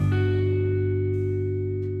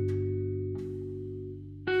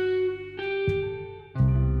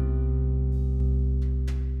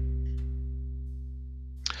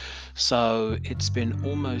So it's been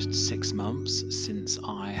almost 6 months since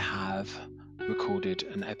I have recorded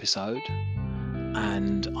an episode,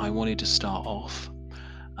 and I wanted to start off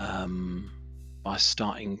um, by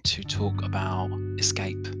starting to talk about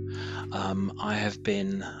escape. I have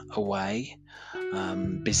been away,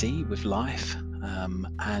 busy with life,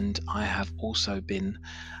 and I have also been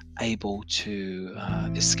able to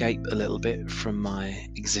escape a little bit from my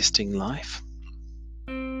existing life,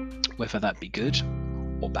 whether that be good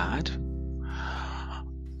or bad.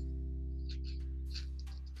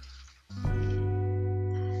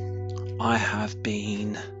 I have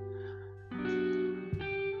been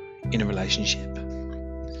in a relationship.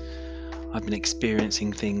 I've been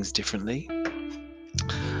experiencing things differently,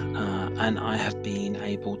 and I have been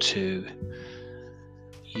able to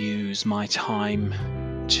use my time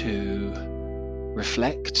to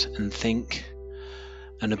reflect and think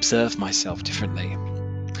and observe myself differently.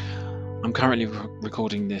 I'm currently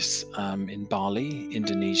recording this in Bali,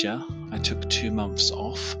 Indonesia. I took 2 months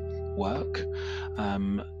off work,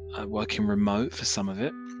 working remote for some of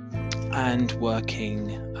it, and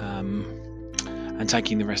working and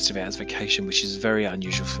taking the rest of it as vacation, which is very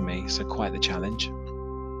unusual for me, so quite the challenge.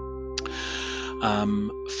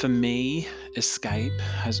 For me, escape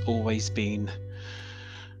has always been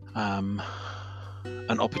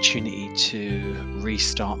an opportunity to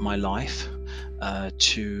restart my life,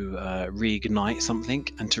 to reignite something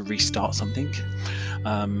and to restart something.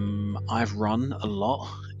 I've run a lot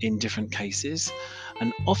in different cases,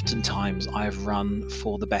 and oftentimes I've run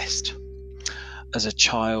for the best. As a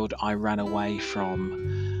child, I ran away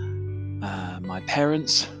from my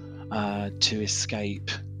parents to escape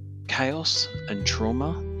chaos and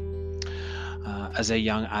trauma. As a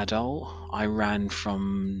young adult, I ran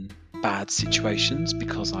from bad situations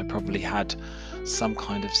because I probably had some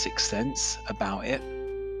kind of sixth sense about it.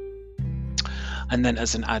 And then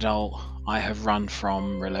as an adult, I have run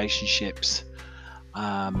from relationships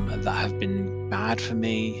that have been bad for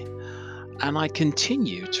me. And I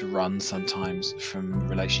continue to run sometimes from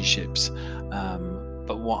relationships.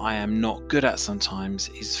 But what I am not good at sometimes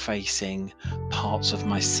is facing parts of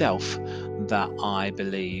myself that I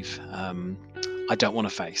believe I don't want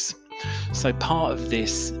to face. So part of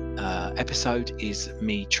this episode is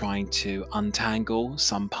me trying to untangle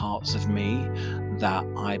some parts of me that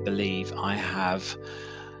I believe I have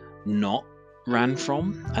not ran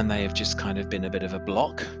from, and they have just kind of been a bit of a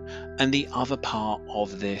block. And the other part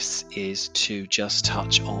of this is to just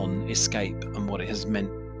touch on escape and what it has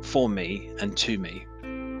meant for me and to me.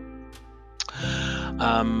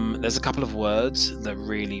 There's a couple of words that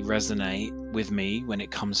really resonate with me when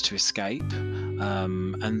it comes to escape,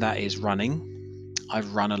 and that is running.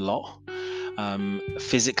 I've run a lot.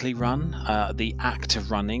 Physically run. The act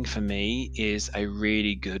of running for me is a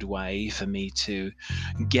really good way for me to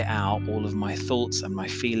get out all of my thoughts and my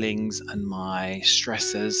feelings and my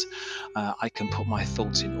stresses. I can put my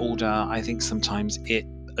thoughts in order. I think sometimes it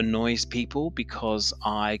annoys people because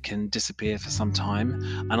I can disappear for some time,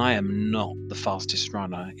 and I am not the fastest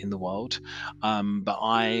runner in the world, but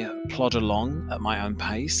I plod along at my own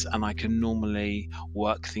pace, and I can normally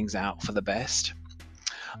work things out for the best.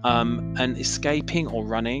 And escaping or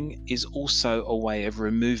running is also a way of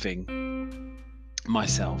removing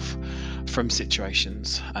myself from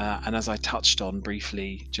situations. And as I touched on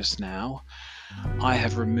briefly just now, I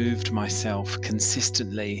have removed myself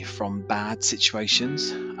consistently from bad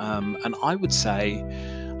situations. And I would say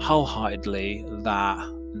wholeheartedly that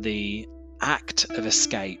the act of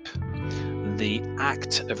escape, the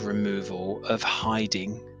act of removal, of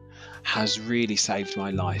hiding, has really saved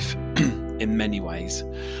my life in many ways.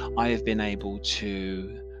 I have been able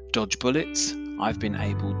to dodge bullets. I've been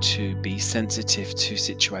able to be sensitive to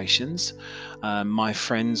situations. My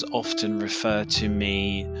friends often refer to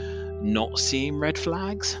me not seeing red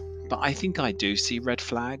flags, but I think I do see red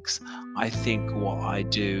flags. I think what I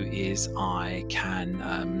do is I can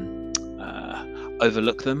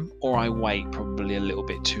overlook them, or I wait probably a little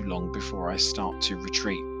bit too long before I start to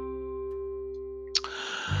retreat.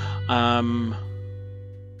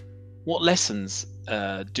 What lessons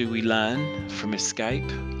do we learn from escape?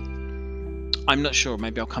 I'm not sure.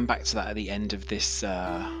 Maybe I'll come back to that at the end of this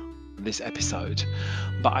episode.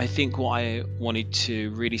 But I think what I wanted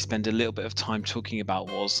to really spend a little bit of time talking about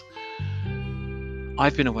was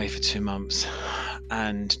I've been away for 2 months,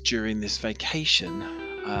 and during this vacation,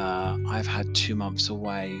 I've had 2 months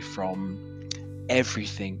away from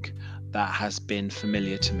everything that has been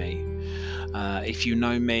familiar to me. If you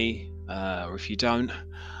know me, or if you don't,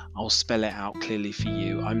 I'll spell it out clearly for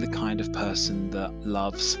you. I'm the kind of person that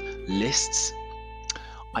loves lists.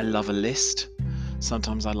 I love a list.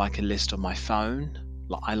 Sometimes I like a list on my phone,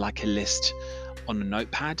 I like a list on a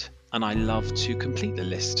notepad, and I love to complete the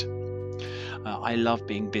list. I love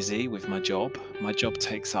being busy with my job. My job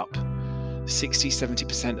takes up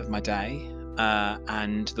 60-70% of my day.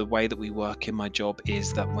 And the way that we work in my job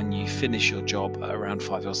is that when you finish your job at around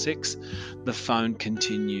 5 or 6, the phone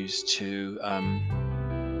continues to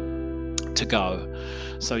go.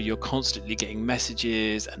 So you're constantly getting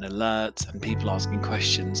messages and alerts and people asking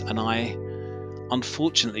questions. And I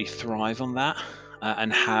unfortunately thrive on that,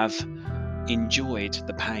 and have enjoyed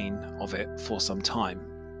the pain of it for some time.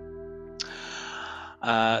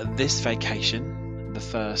 This vacation, the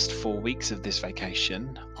first 4 weeks of this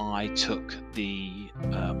vacation, I took the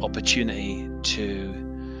opportunity to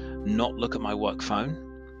not look at my work phone.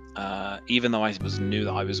 Even though I knew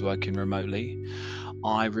that I was working remotely,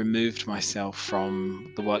 I removed myself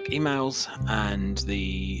from the work emails and the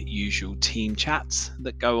usual team chats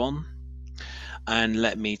that go on. And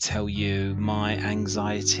let me tell you, my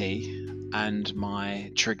anxiety and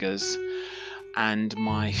my triggers and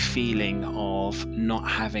my feeling of not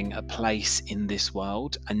having a place in this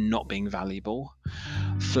world and not being valuable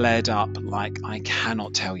flared up like I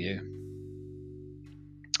cannot tell you.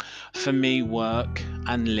 For me, work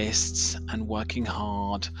and lists and working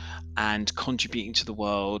hard and contributing to the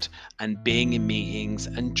world and being in meetings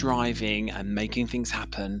and driving and making things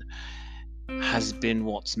happen has been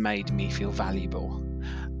what's made me feel valuable.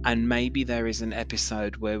 And maybe there is an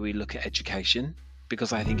episode where we look at education,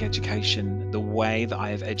 because I think education, the way that I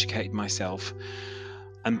have educated myself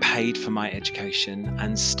and paid for my education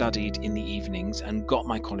and studied in the evenings and got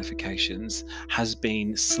my qualifications, has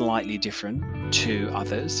been slightly different to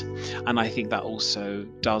others. And I think that also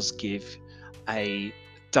does give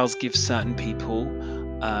certain people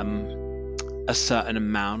a certain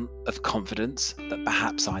amount of confidence that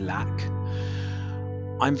perhaps I lack.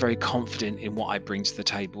 I'm very confident in what I bring to the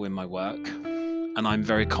table in my work, and I'm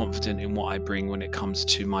very confident in what I bring when it comes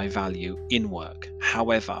to my value in work.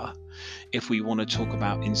 However, if we want to talk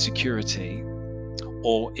about insecurity,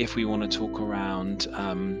 or if we want to talk around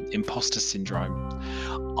imposter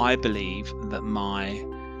syndrome, I believe that my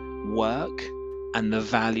work and the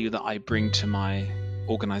value that I bring to my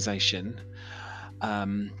organization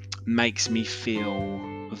makes me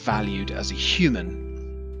feel valued as a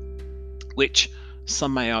human, which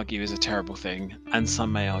some may argue is a terrible thing, and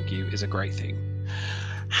some may argue is a great thing.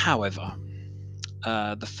 However,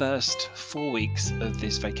 the first 4 weeks of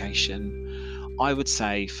this vacation, I would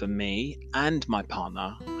say for me and my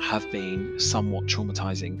partner, have been somewhat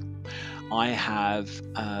traumatizing. I have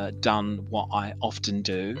done what I often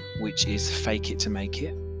do, which is fake it to make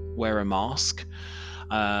it, wear a mask,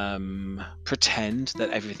 pretend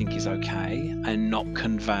that everything is okay, and not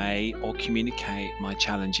convey or communicate my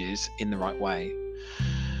challenges in the right way.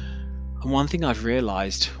 And one thing I've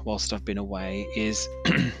realized whilst I've been away is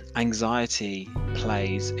anxiety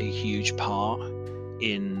plays a huge part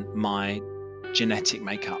in my genetic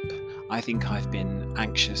makeup. I think I've been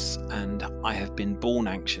anxious, and I have been born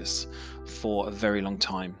anxious for a very long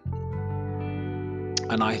time.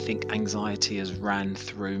 And I think anxiety has ran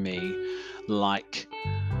through me like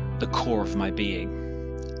the core of my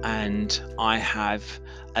being. And I have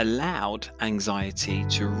allowed anxiety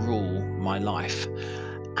to rule my life.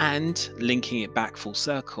 And linking it back full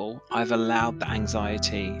circle, I've allowed the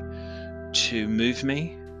anxiety to move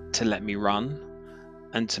me, to let me run,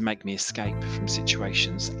 and to make me escape from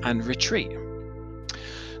situations and retreat.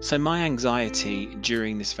 So my anxiety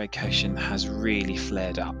during this vacation has really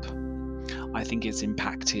flared up. I think it's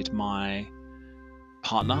impacted my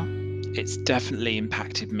partner. It's definitely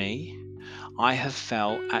impacted me. I have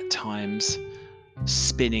felt at times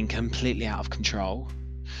spinning completely out of control.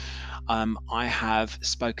 I have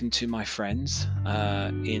spoken to my friends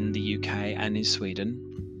in the UK and in Sweden,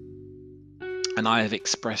 and I have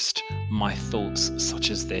expressed my thoughts such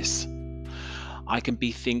as this. I can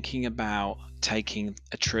be thinking about taking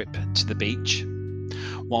a trip to the beach,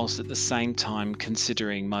 whilst at the same time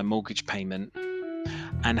considering my mortgage payment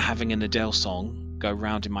and having an Adele song go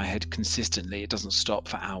round in my head consistently. It doesn't stop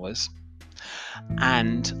for hours.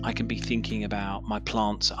 And I can be thinking about my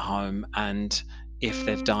plants at home and if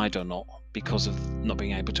they've died or not because of not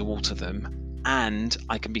being able to water them. And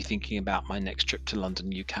I can be thinking about my next trip to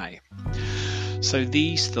London, UK. So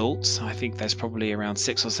these thoughts, I think there's probably around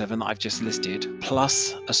 6 or 7 that I've just listed,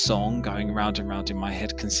 plus a song going round and round in my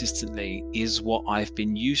head consistently, is what I've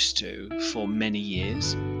been used to for many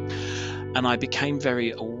years. And I became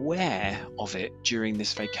very aware of it during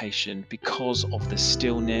this vacation because of the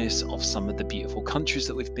stillness of some of the beautiful countries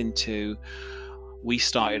that we've been to. We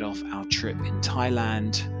started off our trip in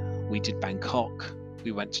Thailand. We did Bangkok.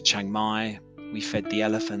 We went to Chiang Mai. We fed the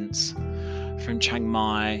elephants. From Chiang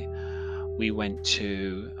Mai, we went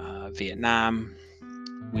to Vietnam.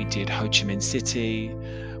 We did Ho Chi Minh City.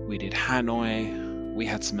 We did Hanoi. We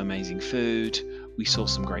had some amazing food. We saw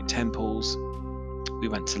some great temples. We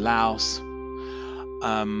went to Laos.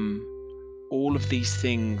 All of these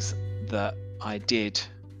things that I did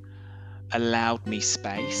allowed me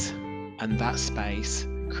space, and that space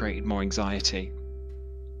created more anxiety.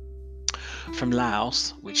 From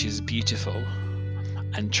Laos, which is beautiful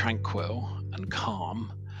and tranquil and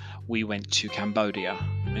calm, we went to Cambodia,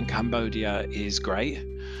 and Cambodia is great,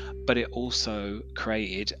 but it also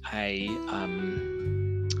created a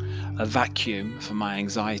vacuum for my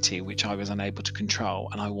anxiety, which I was unable to control,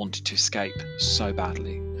 and I wanted to escape so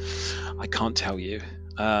badly. I can't tell you.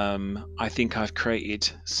 I think I've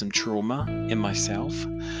created some trauma in myself,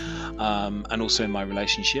 and also in my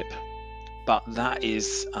relationship, but that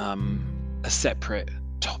is a separate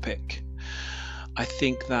topic. I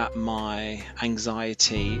think that my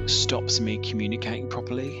anxiety stops me communicating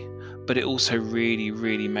properly, but it also really,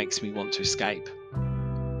 really makes me want to escape.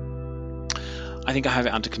 I think I have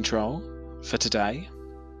it under control for today.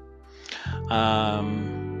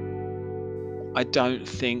 I don't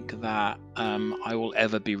think that I will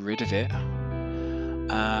ever be rid of it.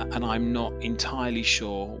 And I'm not entirely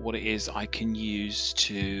sure what it is I can use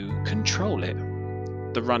to control it.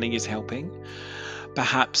 The running is helping.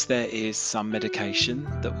 Perhaps there is some medication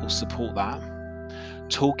that will support that.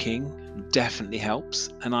 Talking definitely helps,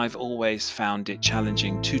 and I've always found it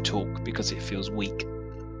challenging to talk because it feels weak.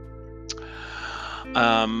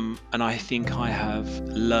 And I think I have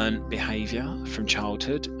learned behavior from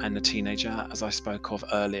childhood and a teenager, as I spoke of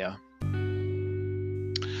earlier.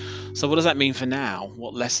 So what does that mean for now?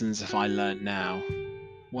 What lessons have I learned now?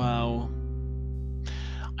 Well,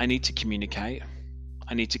 I need to communicate.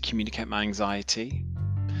 I need to communicate my anxiety.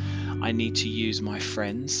 I need to use my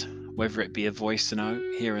friends, whether it be a voice note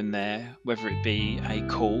here and there, whether it be a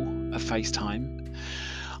call, a FaceTime.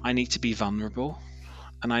 I need to be vulnerable,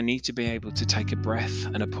 and I need to be able to take a breath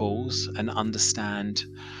and a pause and understand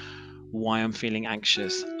why I'm feeling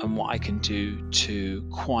anxious and what I can do to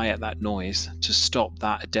quiet that noise, to stop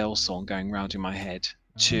that Adele song going round in my head,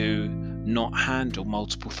 to not handle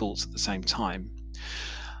multiple thoughts at the same time.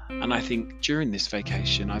 And I think during this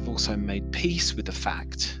vacation, I've also made peace with the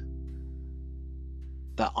fact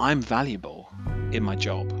that I'm valuable in my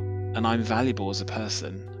job, and I'm valuable as a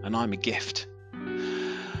person, and I'm a gift.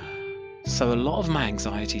 So a lot of my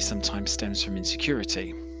anxiety sometimes stems from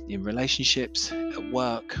insecurity in relationships, at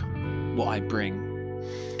work, what I bring.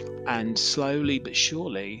 And slowly but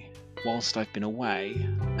surely, whilst I've been away,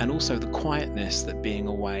 and also the quietness that being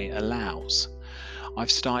away allows,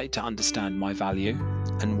 I've started to understand my value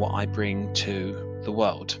and what I bring to the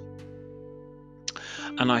world.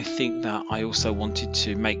 And I think that I also wanted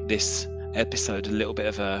to make this episode a little bit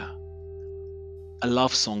of a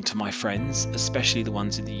love song to my friends, especially the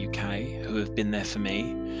ones in the UK who have been there for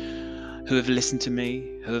me, who have listened to me,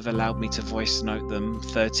 who have allowed me to voice note them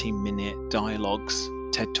 13-minute dialogues,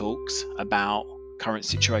 TED Talks about current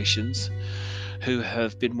situations, who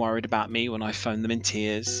have been worried about me when I phoned them in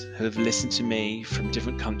tears, who have listened to me from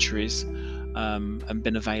different countries and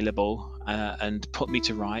been available and put me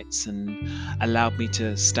to rights and allowed me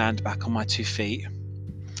to stand back on my 2 feet.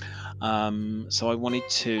 So I wanted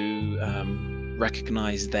to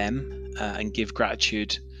recognize them and give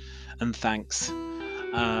gratitude and thanks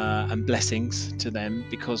and blessings to them,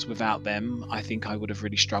 because without them, I think I would have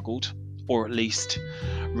really struggled, or at least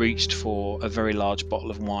reached for a very large bottle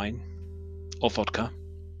of wine or vodka.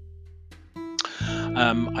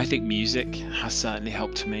 I think music has certainly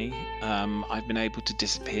helped me. I've been able to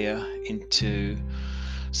disappear into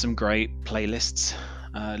some great playlists,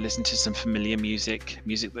 listen to some familiar music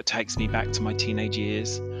that takes me back to my teenage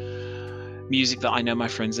years, music that I know my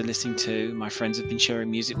friends are listening to. My friends have been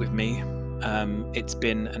sharing music with me. It's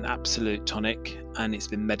been an absolute tonic, and it's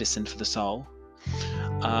been medicine for the soul.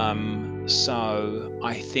 So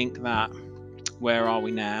I think that, where are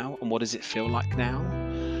we now, and what does it feel like now?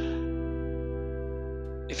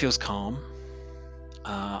 It feels calm.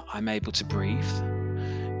 I'm able to breathe.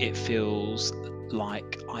 It feels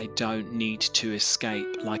like I don't need to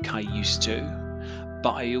escape like I used to,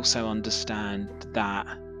 but I also understand that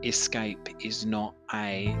escape is not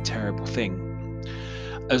a terrible thing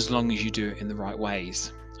as long as you do it in the right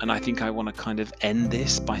ways. And I think I want to kind of end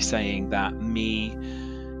this by saying that me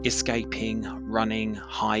escaping, running,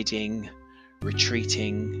 hiding,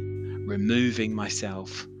 retreating, removing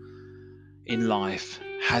myself in life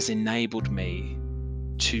has enabled me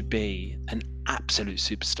to be an absolute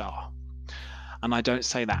superstar. And I don't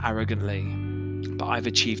say that arrogantly, but I've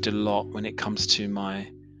achieved a lot when it comes to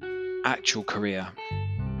my actual career,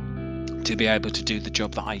 to be able to do the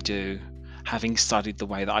job that I do, having studied the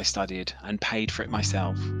way that I studied and paid for it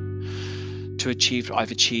myself, to achieve what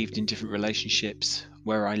I've achieved in different relationships,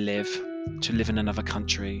 where I live, to live in another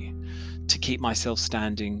country, to keep myself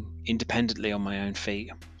standing independently on my own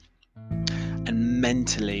feet, and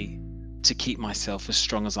mentally to keep myself as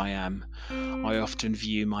strong as I am. I often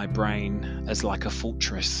view my brain as like a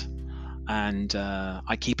fortress, and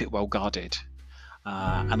I keep it well guarded.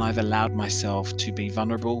 And I've allowed myself to be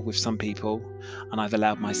vulnerable with some people, and I've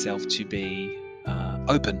allowed myself to be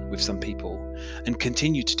open with some people, and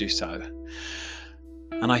continue to do so.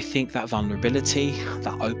 And I think that vulnerability,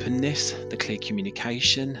 that openness, the clear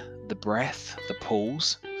communication, the breath, the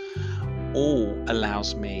pause, all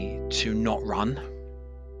allows me to not run.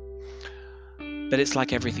 But it's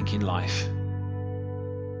like everything in life.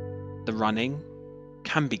 The running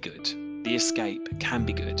can be good, the escape can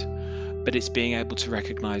be good, but it's being able to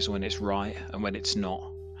recognize when it's right and when it's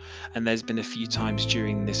not. And there's been a few times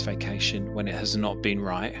during this vacation when it has not been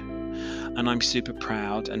right. And I'm super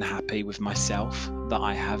proud and happy with myself that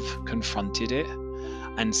I have confronted it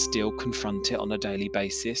and still confront it on a daily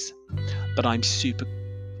basis. But I'm super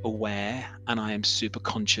aware and I am super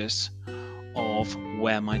conscious of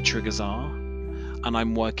where my triggers are. And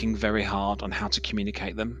I'm working very hard on how to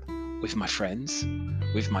communicate them with my friends,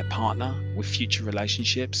 with my partner, with future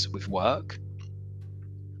relationships, with work.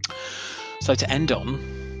 So to end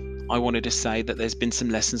on, I wanted to say that there's been some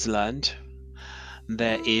lessons learned.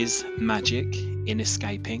 There is magic in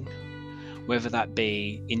escaping, whether that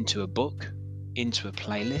be into a book, into a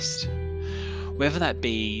playlist, whether that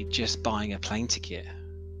be just buying a plane ticket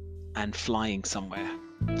and flying somewhere.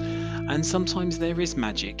 And sometimes there is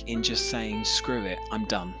magic in just saying, screw it, I'm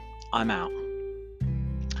done, I'm out.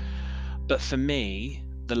 But for me,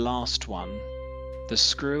 the last one, the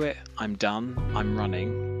screw it, I'm done, I'm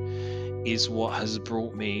running, is what has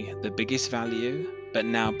brought me the biggest value, but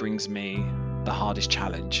now brings me the hardest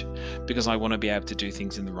challenge, because I want to be able to do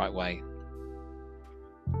things in the right way.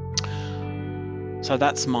 So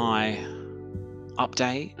that's my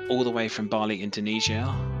update all the way from Bali,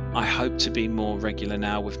 Indonesia. I hope to be more regular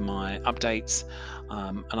now with my updates,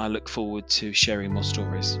 and I look forward to sharing more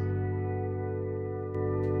stories.